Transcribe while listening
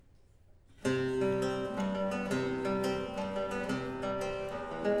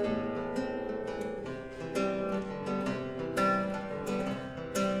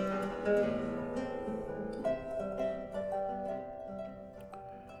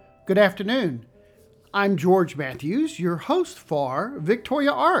Good afternoon. I'm George Matthews, your host for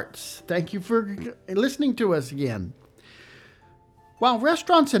Victoria Arts. Thank you for listening to us again. While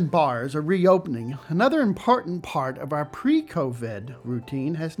restaurants and bars are reopening, another important part of our pre-COVID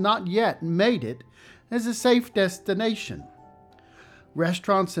routine has not yet made it as a safe destination.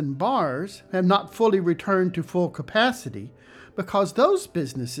 Restaurants and bars have not fully returned to full capacity because those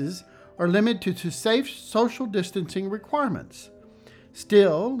businesses are limited to safe social distancing requirements.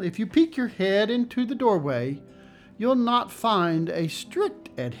 Still, if you peek your head into the doorway, you'll not find a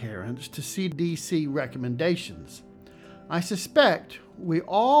strict adherence to CDC recommendations. I suspect we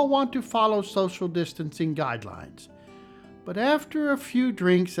all want to follow social distancing guidelines, but after a few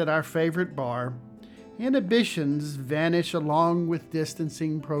drinks at our favorite bar, inhibitions vanish along with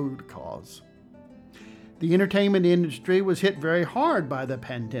distancing protocols. The entertainment industry was hit very hard by the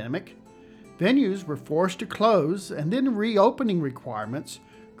pandemic. Venues were forced to close, and then reopening requirements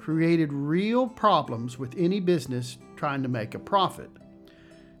created real problems with any business trying to make a profit.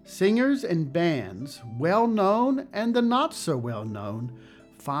 Singers and bands, well-known and the not-so-well-known,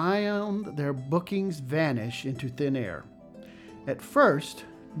 found their bookings vanish into thin air. At first,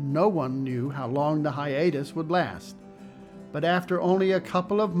 no one knew how long the hiatus would last, but after only a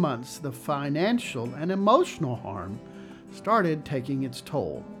couple of months, the financial and emotional harm started taking its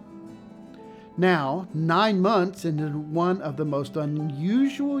toll. Now, 9 months into one of the most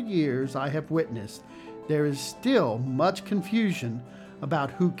unusual years I have witnessed, there is still much confusion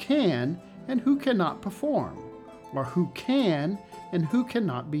about who can and who cannot perform, or who can and who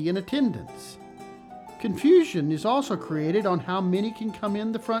cannot be in attendance. Confusion is also created on how many can come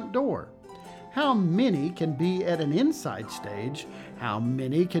in the front door, how many can be at an inside stage, how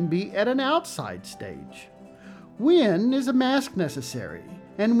many can be at an outside stage. When is a mask necessary?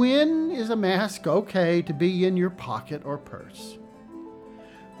 And when is a mask okay to be in your pocket or purse?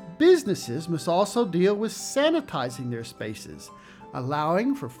 Businesses must also deal with sanitizing their spaces,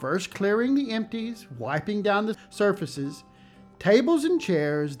 allowing for first clearing the empties, wiping down the surfaces, tables and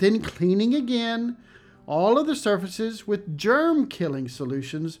chairs, then cleaning again, all of the surfaces with germ-killing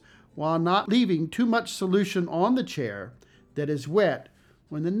solutions while not leaving too much solution on the chair that is wet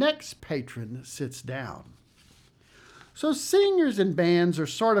when the next patron sits down. So singers and bands are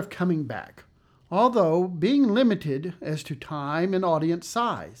sort of coming back, although being limited as to time and audience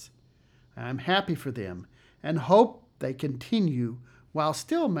size. I'm happy for them and hope they continue while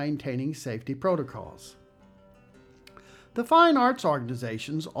still maintaining safety protocols. The fine arts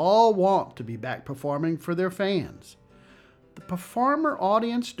organizations all want to be back performing for their fans. The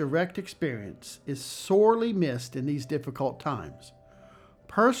performer-audience direct experience is sorely missed in these difficult times.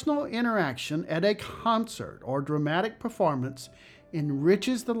 Personal interaction at a concert or dramatic performance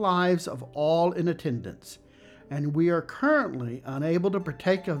enriches the lives of all in attendance, and we are currently unable to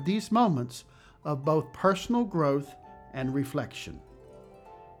partake of these moments of both personal growth and reflection.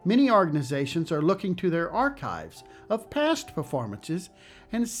 Many organizations are looking to their archives of past performances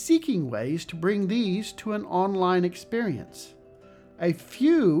and seeking ways to bring these to an online experience. A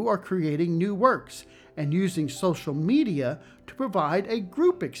few are creating new works and using social media to provide a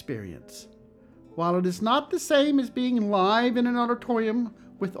group experience. While it is not the same as being live in an auditorium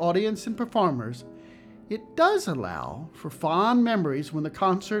with audience and performers, it does allow for fond memories when the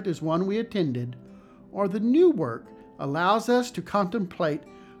concert is one we attended, or the new work allows us to contemplate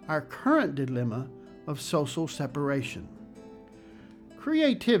our current dilemma of social separation.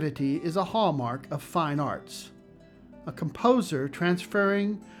 Creativity is a hallmark of fine arts. A composer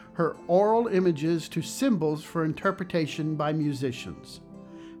transferring her oral images to symbols for interpretation by musicians.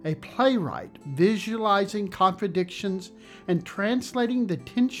 A playwright visualizing contradictions and translating the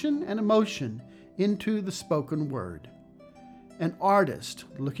tension and emotion into the spoken word. An artist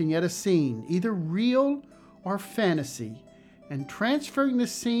looking at a scene, either real or fantasy, and transferring the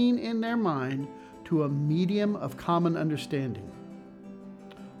scene in their mind to a medium of common understanding.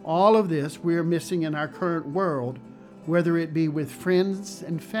 All of this we are missing in our current world, whether it be with friends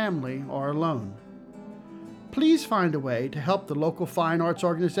and family or alone. Please find a way to help the local fine arts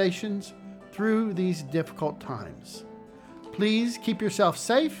organizations through these difficult times. Please keep yourself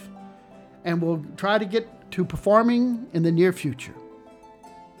safe, and we'll try to get to performing in the near future.